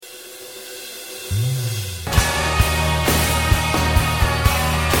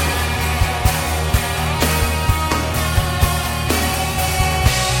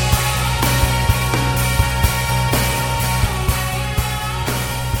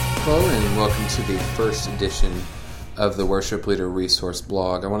Hello and welcome to the first edition of the Worship Leader Resource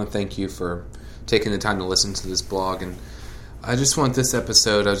blog. I want to thank you for taking the time to listen to this blog, and I just want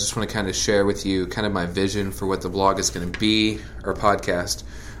to kind of share with you kind of my vision for what the blog is going to be, or podcast.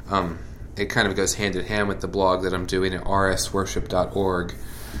 It kind of goes hand in hand with the blog that I'm doing at rsworship.org.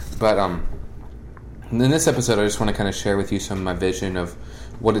 But in this episode, I just want to kind of share with you some of my vision of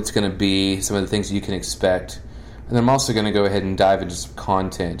what it's going to be, some of the things you can expect. And I'm also going to go ahead and dive into some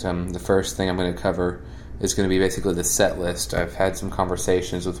content. The first thing I'm going to cover is going to be basically the set list. I've had some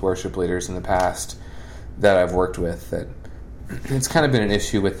conversations with worship leaders in the past that I've worked with that it's kind of been an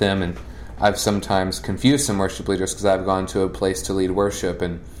issue with them, and I've sometimes confused some worship leaders because I've gone to a place to lead worship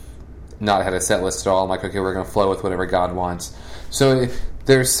and not had a set list at all. I'm like, okay, we're going to flow with whatever God wants. So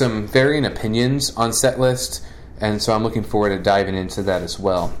there's some varying opinions on set list, and so I'm looking forward to diving into that as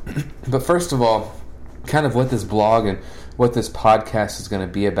well. But first of all, kind of what this blog and what this podcast is going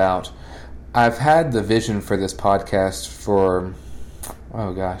to be about. I've had the vision for this podcast for,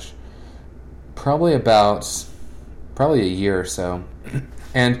 probably a year or so.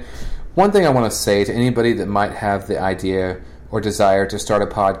 And one thing I want to say to anybody that might have the idea or desire to start a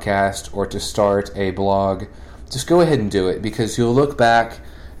podcast or to start a blog, just go ahead and do it, because you'll look back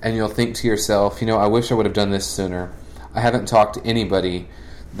and you'll think to yourself, I wish I would have done this sooner. I haven't talked to anybody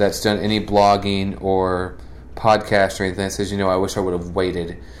that's done any blogging or podcast or anything that says, I wish I would have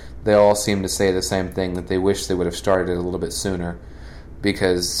waited. They all seem to say the same thing, that they wish they would have started it a little bit sooner,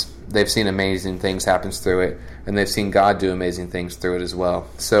 because they've seen amazing things happen through it, and they've seen God do amazing things through it as well.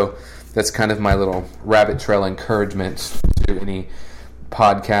 So that's kind of my little rabbit trail encouragement to any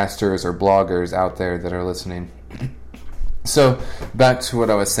podcasters or bloggers out there that are listening. So back to what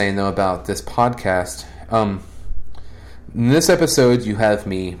I was saying, though, about this podcast. In this episode, you have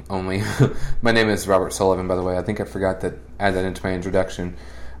me only. My name is Robert Sullivan, by the way. I think I forgot to add that into my introduction.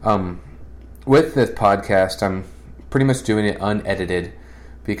 With this podcast, I'm pretty much doing it unedited,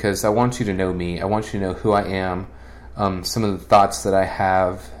 because I want you to know me. I want you to know who I am, some of the thoughts that I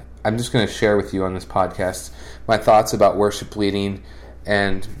have. I'm just going to share with you on this podcast my thoughts about worship leading.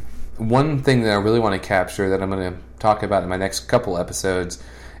 And one thing that I really want to capture that I'm going to talk about in my next couple episodes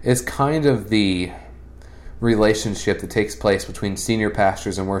is kind of the relationship that takes place between senior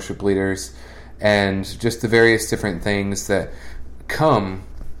pastors and worship leaders, and just the various different things that come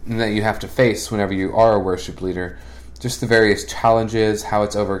and that you have to face whenever you are a worship leader. Just the various challenges, how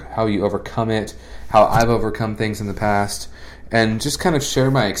you overcome it, how I've overcome things in the past, and just kind of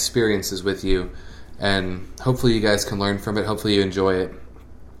share my experiences with you. And hopefully you guys can learn from it. Hopefully you enjoy it.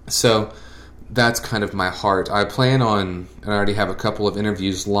 So that's kind of my heart. I plan on, and I already have a couple of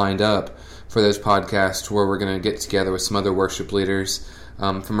interviews lined up for those podcasts where we're going to get together with some other worship leaders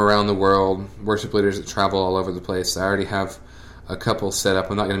from around the world, worship leaders that travel all over the place. I already have a couple set up.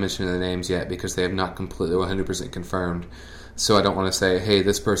 I'm not going to mention the names yet because they have not completely 100% confirmed. So I don't want to say, hey,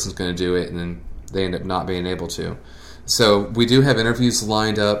 this person's going to do it, and then they end up not being able to. So we do have interviews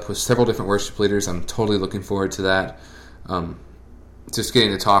lined up with several different worship leaders. I'm totally looking forward to that. Just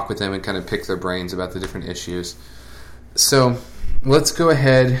getting to talk with them and kind of pick their brains about the different issues. So let's go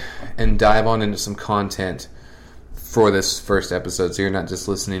ahead and dive on into some content for this first episode, so you're not just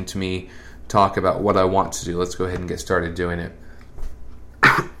listening to me talk about what I want to do. Let's go ahead and get started doing it.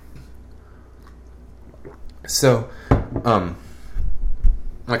 So,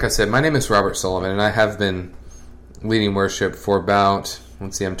 like I said, my name is Robert Sullivan, and I have been leading worship for about,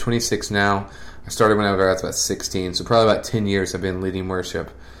 I'm 26 now. I started when I was about 16, so probably about 10 years I've been leading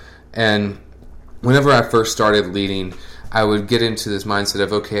worship. And whenever I first started leading, I would get into this mindset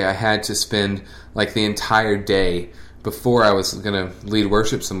of, okay, I had to spend like the entire day before I was going to lead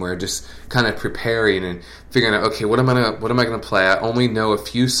worship somewhere, just kind of preparing and figuring out, okay, what am I going to play? I only know a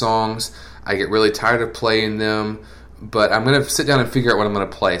few songs. I get really tired of playing them, but I'm going to sit down and figure out what I'm going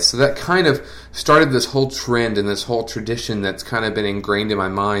to play. So that kind of started this whole trend and this whole tradition that's kind of been ingrained in my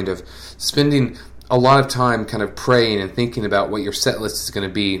mind of spending a lot of time kind of praying and thinking about what your set list is going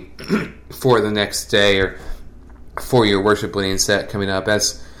to be for the next day or for your worship leading set coming up.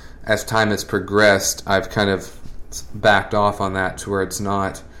 As time has progressed, I've kind of backed off on that to where it's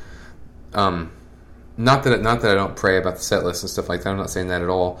not that I don't pray about the set list and stuff like that. I'm not saying that at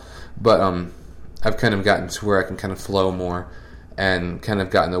all, but I've kind of gotten to where I can kind of flow more and kind of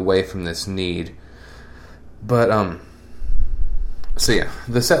gotten away from this need. But so yeah,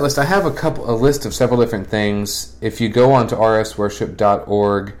 the set list, I have a list of several different things. If you go on to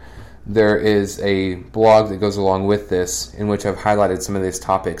rsworship.org, there is a blog that goes along with this in which I've highlighted some of these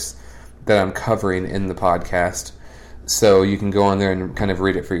topics that I'm covering in the podcast. So you can go on there and kind of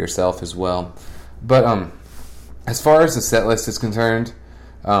read it for yourself as well. But as far as the set list is concerned,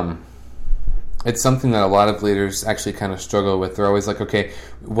 It's something that a lot of leaders actually kind of struggle with. They're always like, okay,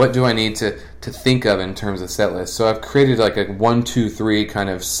 what do I need to think of in terms of set list? So I've created like a 1, 2, 3 kind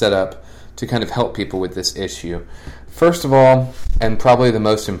of setup to kind of help people with this issue. First of all, and probably the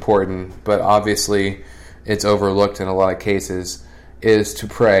most important, but obviously it's overlooked in a lot of cases, is to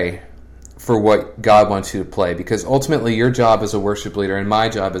pray for what God wants you to play. Because ultimately your job as a worship leader and my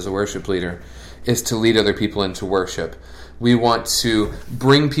job as a worship leader is to lead other people into worship. We want to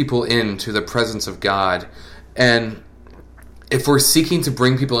bring people into the presence of God. And if we're seeking to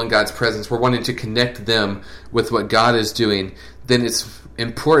bring people in God's presence, we're wanting to connect them with what God is doing, then it's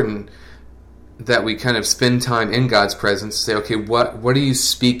important that we kind of spend time in God's presence, say, okay, what are you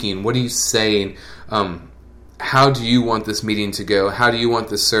speaking? What are you saying? How do you want this meeting to go? How do you want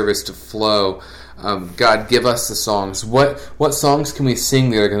this service to flow? God, give us the songs. What songs can we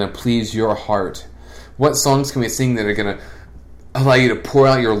sing that are going to please your heart? What songs can we sing that are going to allow you to pour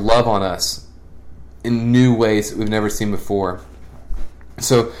out your love on us in new ways that we've never seen before?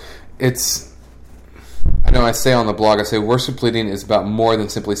 So I know I say on the blog, I say worship leading is about more than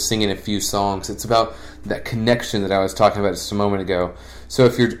simply singing a few songs. It's about that connection that I was talking about just a moment ago. So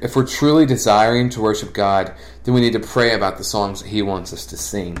if we're truly desiring to worship God, then we need to pray about the songs that He wants us to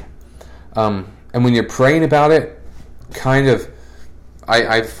sing. And when you're praying about it, kind of,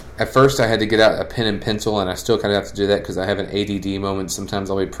 at first I had to get out a pen and pencil, and I still kind of have to do that because I have an ADD moment. Sometimes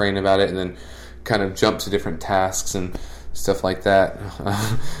I'll be praying about it and then kind of jump to different tasks and stuff like that.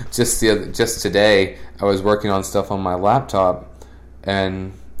 Just today, I was working on stuff on my laptop,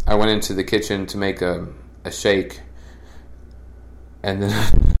 and I went into the kitchen to make a shake, and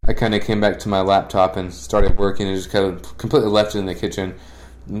then I kind of came back to my laptop and started working, and just kind of completely left it in the kitchen.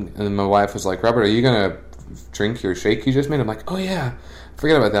 And then my wife was like, "Robert, are you gonna drink your shake you just made?" I'm like, "Oh yeah,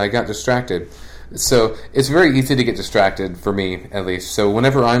 forget about that. I got distracted." So it's very easy to get distracted, for me at least. So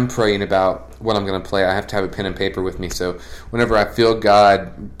whenever I'm praying about what I'm going to play, I have to have a pen and paper with me. So whenever I feel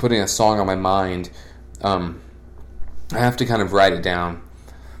God putting a song on my mind, I have to kind of write it down.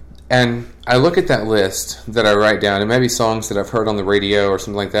 And I look at that list that I write down, and maybe songs that I've heard on the radio or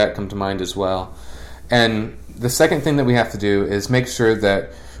something like that come to mind as well. And the second thing that we have to do is make sure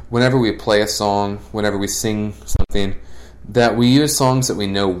that whenever we play a song, whenever we sing something, that we use songs that we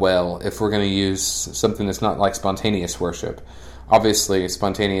know well if we're going to use something that's not like spontaneous worship. Obviously,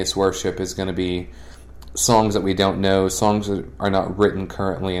 spontaneous worship is going to be songs that we don't know, songs that are not written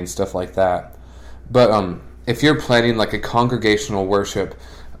currently and stuff like that. But if you're planning like a congregational worship,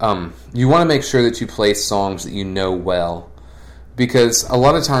 you want to make sure that you play songs that you know well. Because a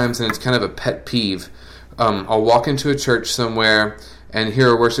lot of times, and it's kind of a pet peeve, I'll walk into a church somewhere and hear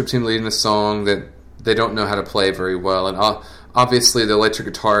a worship team leading a song that they don't know how to play very well. And obviously the electric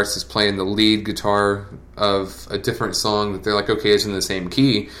guitarist is playing the lead guitar of a different song that they're like, okay, it's in the same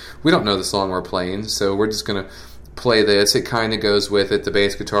key. We don't know the song we're playing, so we're just going to play this. It kind of goes with it. The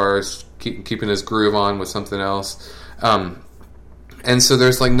bass guitar is keeping his groove on with something else. And so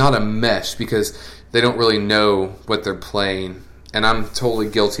there's like not a mesh because they don't really know what they're playing. And I'm totally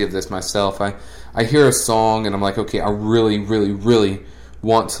guilty of this myself. I hear a song and I'm like, okay, I really, really, really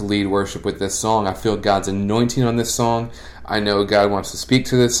want to lead worship with this song. I feel God's anointing on this song. I know God wants to speak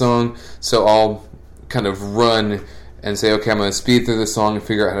to this song, so I'll kind of run and say, okay, I'm going to speed through this song and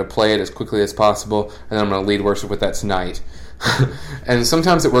figure out how to play it as quickly as possible, and then I'm going to lead worship with that tonight. And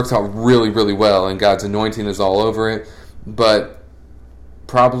sometimes it works out really, really well, and God's anointing is all over it, but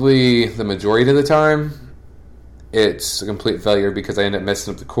probably the majority of the time, it's a complete failure because I end up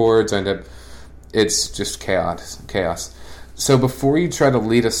messing up the chords. It's just chaos. So before you try to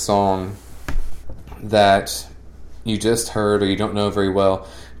lead a song that you just heard or you don't know very well,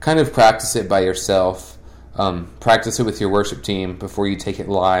 kind of practice it by yourself. Practice it with your worship team before you take it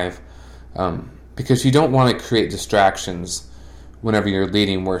live. Because you don't want to create distractions whenever you're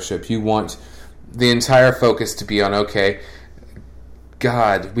leading worship. You want the entire focus to be on, okay,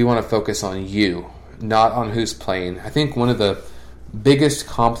 God, we want to focus on you, not on who's playing. I think one of the biggest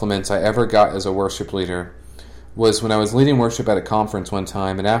compliments I ever got as a worship leader was when I was leading worship at a conference one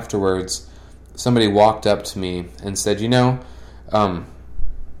time, and afterwards somebody walked up to me and said,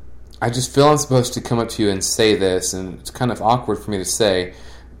 I just feel I'm supposed to come up to you and say this, and it's kind of awkward for me to say,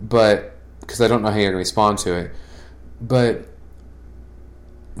 but because I don't know how you're going to respond to it. But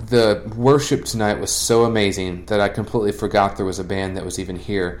the worship tonight was so amazing that I completely forgot there was a band that was even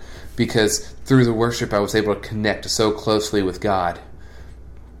here, because through the worship I was able to connect so closely with God.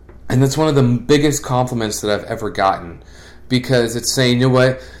 And that's one of the biggest compliments that I've ever gotten, because it's saying, you know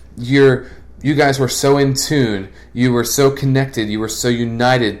what, you guys were so in tune, you were so connected, you were so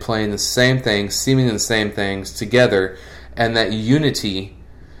united, playing the same things, seeming the same things together, and that unity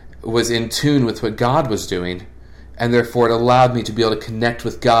was in tune with what God was doing, and therefore it allowed me to be able to connect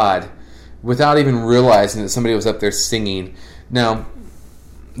with God without even realizing that somebody was up there singing. Now,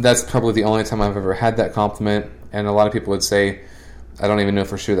 that's probably the only time I've ever had that compliment, and a lot of people would say, I don't even know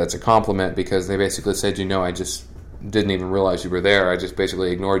for sure that's a compliment, because they basically said, I just didn't even realize you were there. I just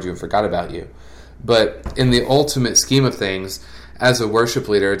basically ignored you and forgot about you. But in the ultimate scheme of things, as a worship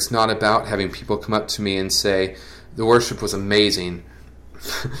leader, it's not about having people come up to me and say, the worship was amazing.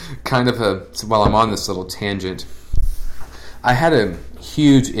 While I'm on this little tangent, I had a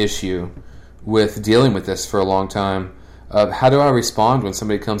huge issue with dealing with this for a long time. How do I respond when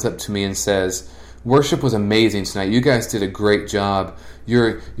somebody comes up to me and says, worship was amazing tonight. You guys did a great job.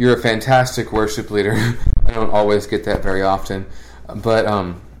 You're a fantastic worship leader. I don't always get that very often. But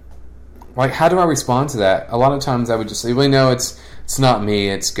how do I respond to that? A lot of times I would just say, well, no, it's not me,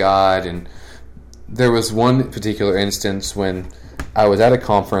 it's God. And there was one particular instance when I was at a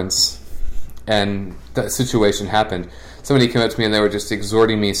conference and that situation happened. Somebody came up to me and they were just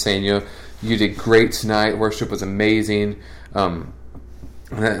exhorting me, saying, you did great tonight. Worship was amazing. And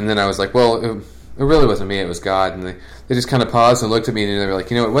then I was like, well, it really wasn't me. It was God. And they just kind of paused and looked at me and they were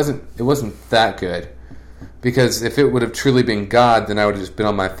like, it wasn't that good. Because if it would have truly been God, then I would have just been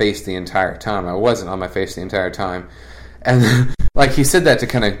on my face the entire time. I wasn't on my face the entire time. And he said that to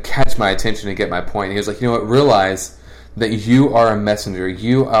kind of catch my attention and get my point. He was like, realize that you are a messenger.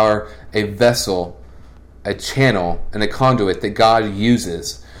 You are a vessel, a channel, and a conduit that God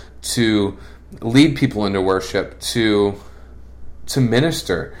uses to lead people into worship, to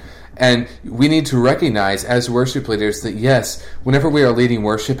minister. And we need to recognize as worship leaders that, yes, whenever we are leading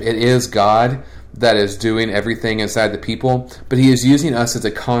worship, it is God that is doing everything inside the people, but He is using us as a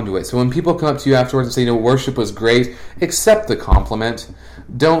conduit. So when people come up to you afterwards and say, worship was great, accept the compliment.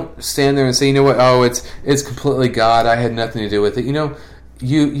 Don't stand there and say, it's completely God. I had nothing to do with it.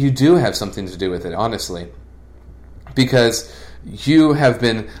 You do have something to do with it, honestly, because you have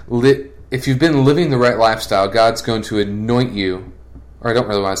been if you've been living the right lifestyle, God's going to anoint you. Or I don't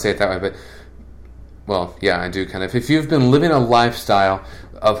really want to say it that way, but, well, yeah, I do kind of. If you've been living a lifestyle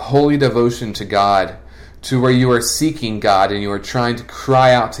of holy devotion to God, to where you are seeking God and you are trying to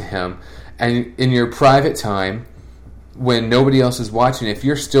cry out to Him, and in your private time, when nobody else is watching, if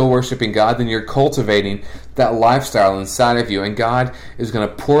you're still worshiping God, then you're cultivating that lifestyle inside of you, and God is going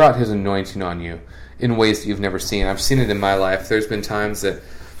to pour out His anointing on you in ways that you've never seen. I've seen it in my life. There's been times that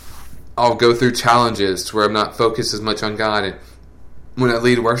I'll go through challenges to where I'm not focused as much on God, and when I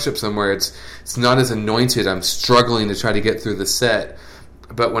lead worship somewhere, it's not as anointed. I'm struggling to try to get through the set.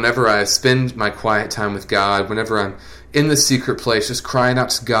 But whenever I spend my quiet time with God, whenever I'm in the secret place, just crying out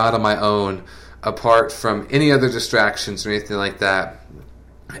to God on my own, apart from any other distractions or anything like that,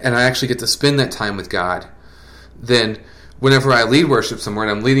 and I actually get to spend that time with God, then whenever I lead worship somewhere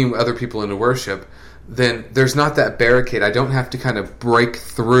and I'm leading other people into worship, then there's not that barricade. I don't have to kind of break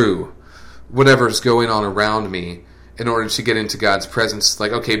through whatever's going on around me in order to get into God's presence.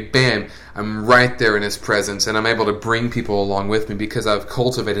 Like, okay, bam, I'm right there in His presence, and I'm able to bring people along with me because I've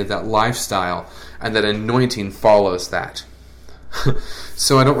cultivated that lifestyle, and that anointing follows that.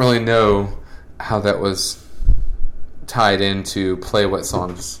 So I don't really know how that was tied into play what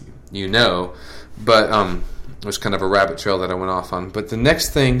songs you know, but it was kind of a rabbit trail that I went off on. But the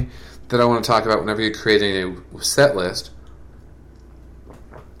next thing that I want to talk about whenever you're creating a set list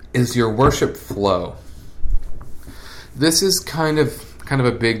is your worship flow. This is kind of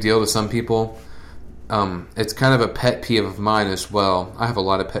a big deal to some people. It's kind of a pet peeve of mine as well. I have a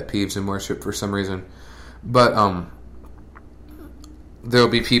lot of pet peeves in worship for some reason. But there'll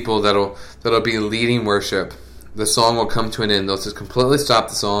be people that'll be leading worship. The song will come to an end. They'll just completely stop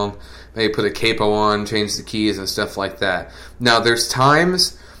the song, maybe put a capo on, change the keys and stuff like that. Now, there's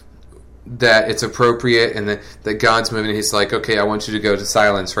times that it's appropriate and that God's moving. He's like, okay, I want you to go to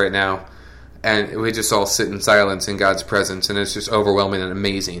silence right now. And we just all sit in silence in God's presence, and it's just overwhelming and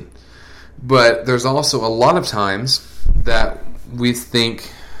amazing. But there's also a lot of times that we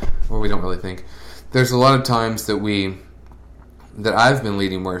think, or we don't really think, there's a lot of times that I've been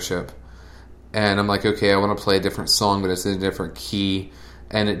leading worship, and I'm like, okay, I want to play a different song, but it's in a different key,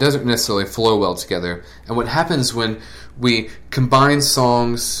 and it doesn't necessarily flow well together. And what happens when we combine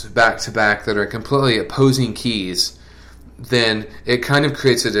songs back to back that are completely opposing keys, then it kind of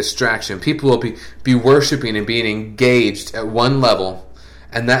creates a distraction. People will be worshiping and being engaged at one level,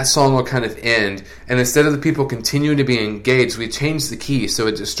 and that song will kind of end. And instead of the people continuing to be engaged, we change the key, so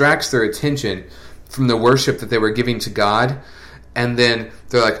it distracts their attention from the worship that they were giving to God. And then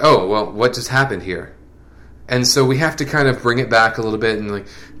they're like, oh, well, what just happened here? And so we have to kind of bring it back a little bit and like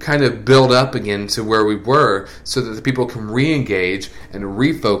kind of build up again to where we were so that the people can re-engage and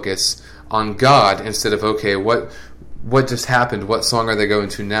refocus on God instead of, okay, what just happened? What song are they going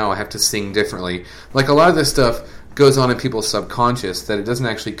to now? I have to sing differently. Like a lot of this stuff goes on in people's subconscious that it doesn't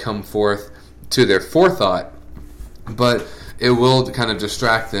actually come forth to their forethought, but it will kind of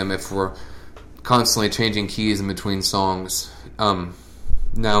distract them if we're constantly changing keys in between songs.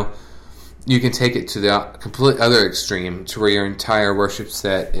 Now, you can take it to the complete other extreme to where your entire worship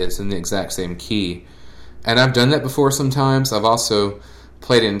set is in the exact same key. And I've done that before sometimes. I've also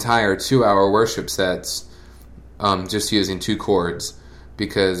played entire 2-hour worship sets just using 2 chords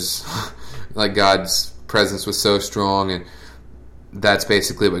because like God's presence was so strong, and that's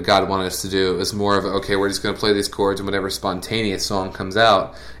basically what God wanted us to do. It was more of, okay, we're just going to play these chords, and whatever spontaneous song comes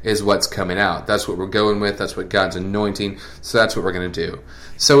out is what's coming out. That's what we're going with. That's what God's anointing. So that's what we're going to do.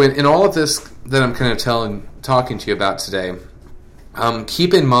 So in all of this that I'm kind of talking to you about today,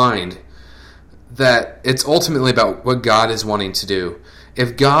 keep in mind that it's ultimately about what God is wanting to do.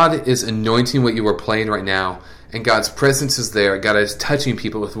 If God is anointing what you are playing right now, and God's presence is there, God is touching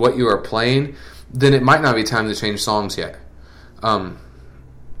people with what you are playing, then it might not be time to change songs yet.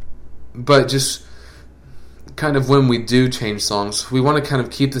 But just kind of when we do change songs, we want to kind of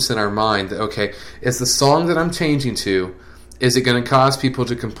keep this in our mind that, okay, is the song that I'm changing to, is it going to cause people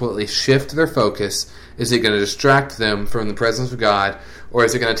to completely shift their focus? Is it going to distract them from the presence of God? Or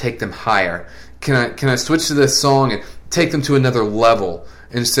is it going to take them higher? Can I switch to this song and take them to another level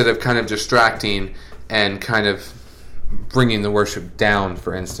instead of kind of distracting and kind of bringing the worship down,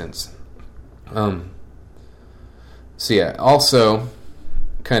 for instance? So yeah, also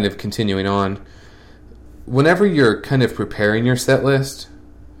kind of continuing on, whenever you're kind of preparing your set list,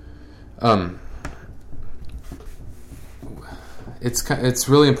 it's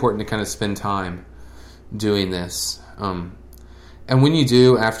really important to kind of spend time doing this. And when you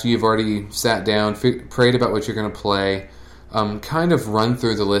do, after you've already sat down, prayed about what you're going to play, kind of run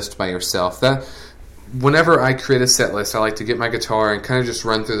through the list by yourself. Whenever I create a set list, I like to get my guitar and kind of just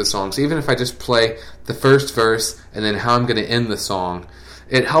run through the songs. Even if I just play the first verse and then how I'm going to end the song,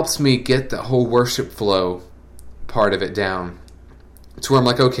 it helps me get the whole worship flow part of it down. To where I'm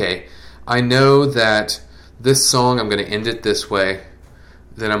like, okay, I know that this song, I'm going to end it this way,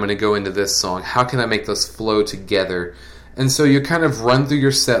 then I'm going to go into this song. How can I make those flow together? And so you kind of run through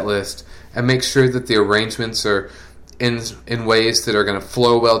your set list and make sure that the arrangements are in ways that are going to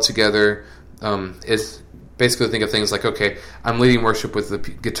flow well together. Is basically think of things like, okay, I'm leading worship with the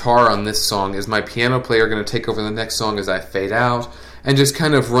guitar on this song. Is my piano player going to take over the next song as I fade out? And just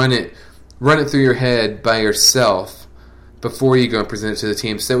kind of run it through your head by yourself before you go and present it to the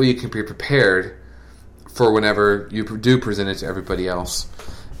team, so that way you can be prepared for whenever you do present it to everybody else.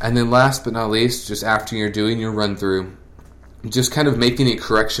 And then last but not least, just after you're doing your run through, just kind of make any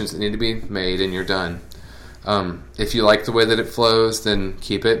corrections that need to be made and you're done. If you like the way that it flows, then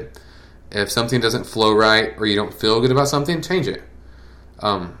keep it. If something doesn't flow right or you don't feel good about something, change it.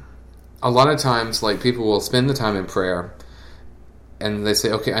 A lot of times, like, people will spend the time in prayer and they say,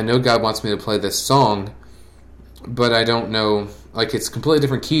 okay, I know God wants me to play this song, but I don't know, like, it's completely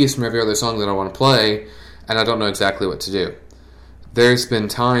different keys from every other song that I want to play, and I don't know exactly what to do. There's been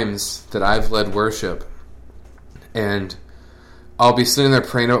times that I've led worship and I'll be sitting there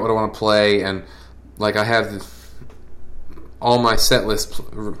praying about what I want to play, and like I have all my set list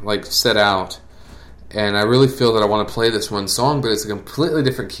like set out, and I really feel that I want to play this one song, but it's a completely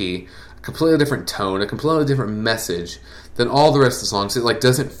different key, a completely different tone, a completely different message than all the rest of the songs. It like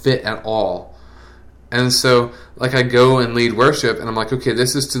doesn't fit at all. And so like I go and lead worship and I'm like, okay,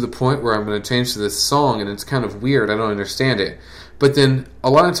 this is to the point where I'm going to change to this song, and it's kind of weird, I don't understand it. But then a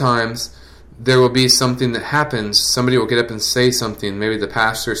lot of times there will be something that happens, somebody will get up and say something, maybe the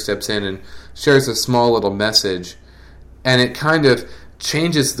pastor steps in and shares a small little message, and it kind of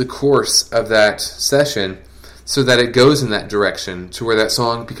changes the course of that session so that it goes in that direction to where that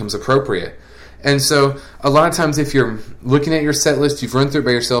song becomes appropriate. And so a lot of times if you're looking at your set list, you've run through it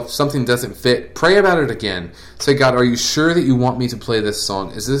by yourself, something doesn't fit, pray about it again. Say, God, are you sure that you want me to play this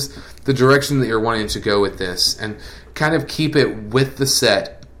song? Is this the direction that you're wanting to go with this? And kind of keep it with the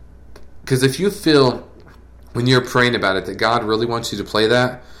set. Because if you feel when you're praying about it that God really wants you to play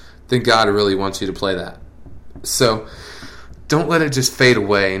that, then God really wants you to play that. So don't let it just fade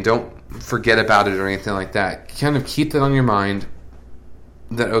away, and don't forget about it or anything like that. Kind of keep that on your mind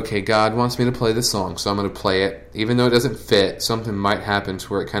that, okay, God wants me to play this song, so I'm going to play it. Even though it doesn't fit, something might happen to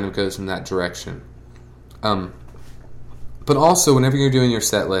where it kind of goes in that direction. But also, whenever you're doing your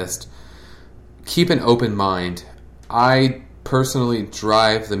set list, keep an open mind. I personally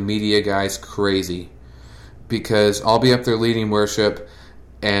drive the media guys crazy because I'll be up there leading worship,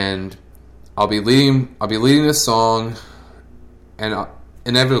 and I'll be leading this song, and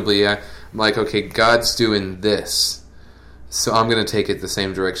inevitably I'm like, okay, God's doing this, so I'm going to take it the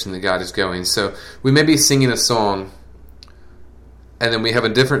same direction that God is going. So we may be singing a song, and then we have a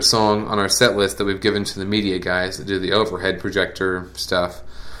different song on our set list that we've given to the media guys that do the overhead projector stuff.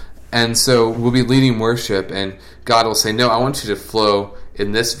 And so we'll be leading worship, and God will say, no, I want you to flow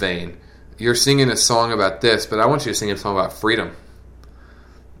in this vein. You're singing a song about this, but I want you to sing a song about freedom.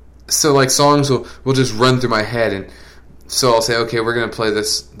 So like songs will just run through my head, and so I'll say, okay, we're going to play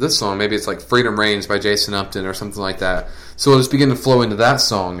this song. Maybe it's like Freedom Reigns by Jason Upton or something like that. So we'll just begin to flow into that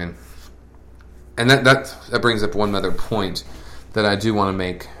song, and that brings up one other point that I do want to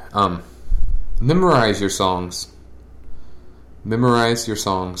make. Memorize your songs. Memorize your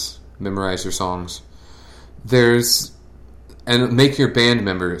songs. Memorize your songs. And make your band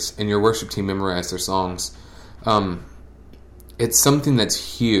members and your worship team memorize their songs. It's something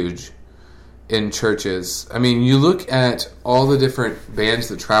that's huge in churches. I mean, you look at all the different bands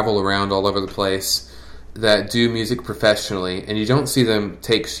that travel around all over the place that do music professionally, and you don't see them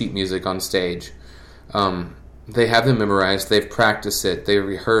take sheet music on stage. They have them memorized, they've practiced it, they've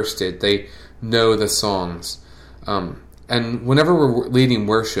rehearsed it, they know the songs. And whenever we're leading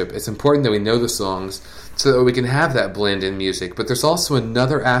worship, it's important that we know the songs so that we can have that blend in music. But there's also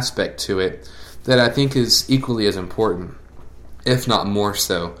another aspect to it that I think is equally as important, if not more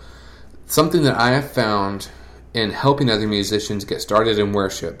so. Something that I have found in helping other musicians get started in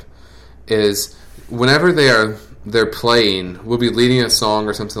worship is whenever they're playing, we'll be leading a song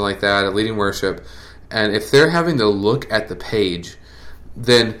or something like that, or leading worship, and if they're having to look at the page,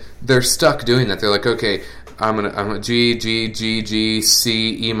 then they're stuck doing that. They're like, okay, I'm gonna G, G, G, G,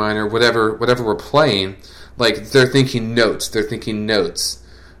 C, E minor, whatever we're playing. Like, they're thinking notes. They're thinking notes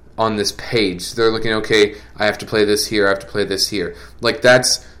on this page. They're looking, okay, I have to play this here, I have to play this here. Like,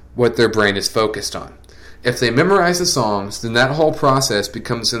 that's what their brain is focused on. If they memorize the songs, then that whole process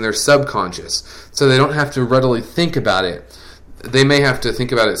becomes in their subconscious. So they don't have to readily think about it. They may have to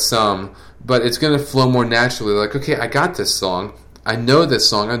think about it some, but it's going to flow more naturally. Like, okay, I got this song. I know this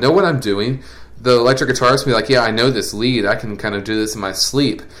song. I know what I'm doing. The electric guitarist will be like, yeah, I know this lead. I can kind of do this in my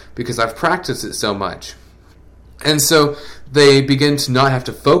sleep because I've practiced it so much. And so they begin to not have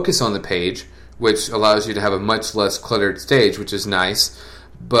to focus on the page, which allows you to have a much less cluttered stage, which is nice.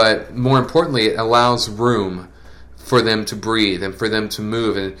 But more importantly, it allows room for them to breathe and for them to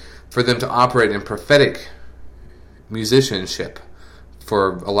move and for them to operate in prophetic musicianship,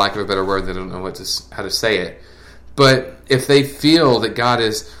 for a lack of a better word. I don't know how to say it. But if they feel that God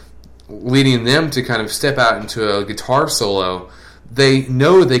is leading them to kind of step out into a guitar solo, they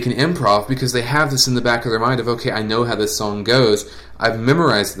know they can improv because they have this in the back of their mind of, okay, I know how this song goes. I've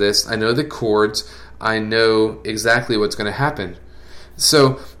memorized this. I know the chords. I know exactly what's going to happen.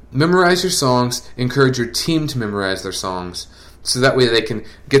 So memorize your songs. Encourage your team to memorize their songs, so that way they can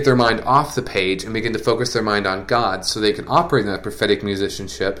get their mind off the page and begin to focus their mind on God, so they can operate in that prophetic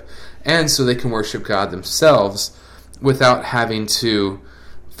musicianship, and so they can worship God themselves without having to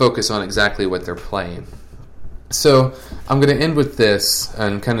focus on exactly what they're playing. So I'm going to end with this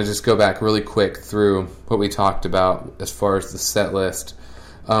and kind of just go back really quick through what we talked about as far as the set list.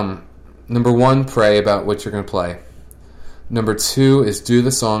 Number 1, pray about what you're going to play. Number 2 is do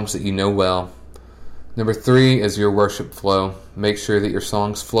the songs that you know well. Number 3 is your worship flow. Make sure that your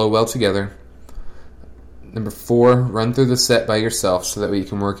songs flow well together. Number 4, run through the set by yourself so that way you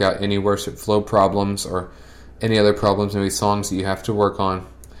can work out any worship flow problems or any other problems, maybe songs that you have to work on.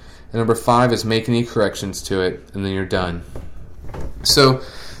 And number 5 is make any corrections to it, and then you're done. So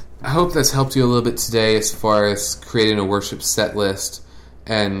I hope that's helped you a little bit today as far as creating a worship set list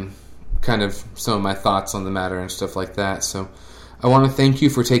and kind of some of my thoughts on the matter and stuff like that. So I want to thank you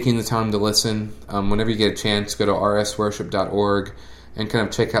for taking the time to listen. Whenever you get a chance, go to rsworship.org and kind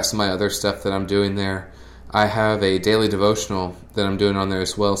of check out some of my other stuff that I'm doing there. I have a daily devotional that I'm doing on there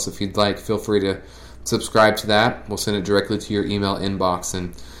as well, so if you'd like, feel free to subscribe to that. We'll send it directly to your email inbox,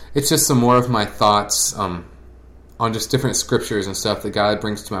 and it's just some more of my thoughts on just different scriptures and stuff that God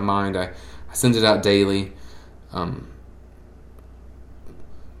brings to my mind. I send it out daily.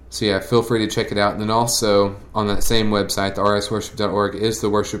 So yeah, feel free to check it out. And then also on that same website, the rsworship.org, is the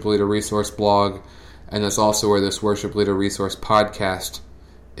Worship Leader Resource blog, and that's also where this Worship Leader Resource podcast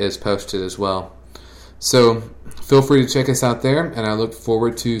is posted as well. So feel free to check us out there, and I look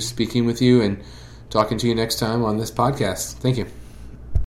forward to speaking with you and talking to you next time on this podcast. Thank you.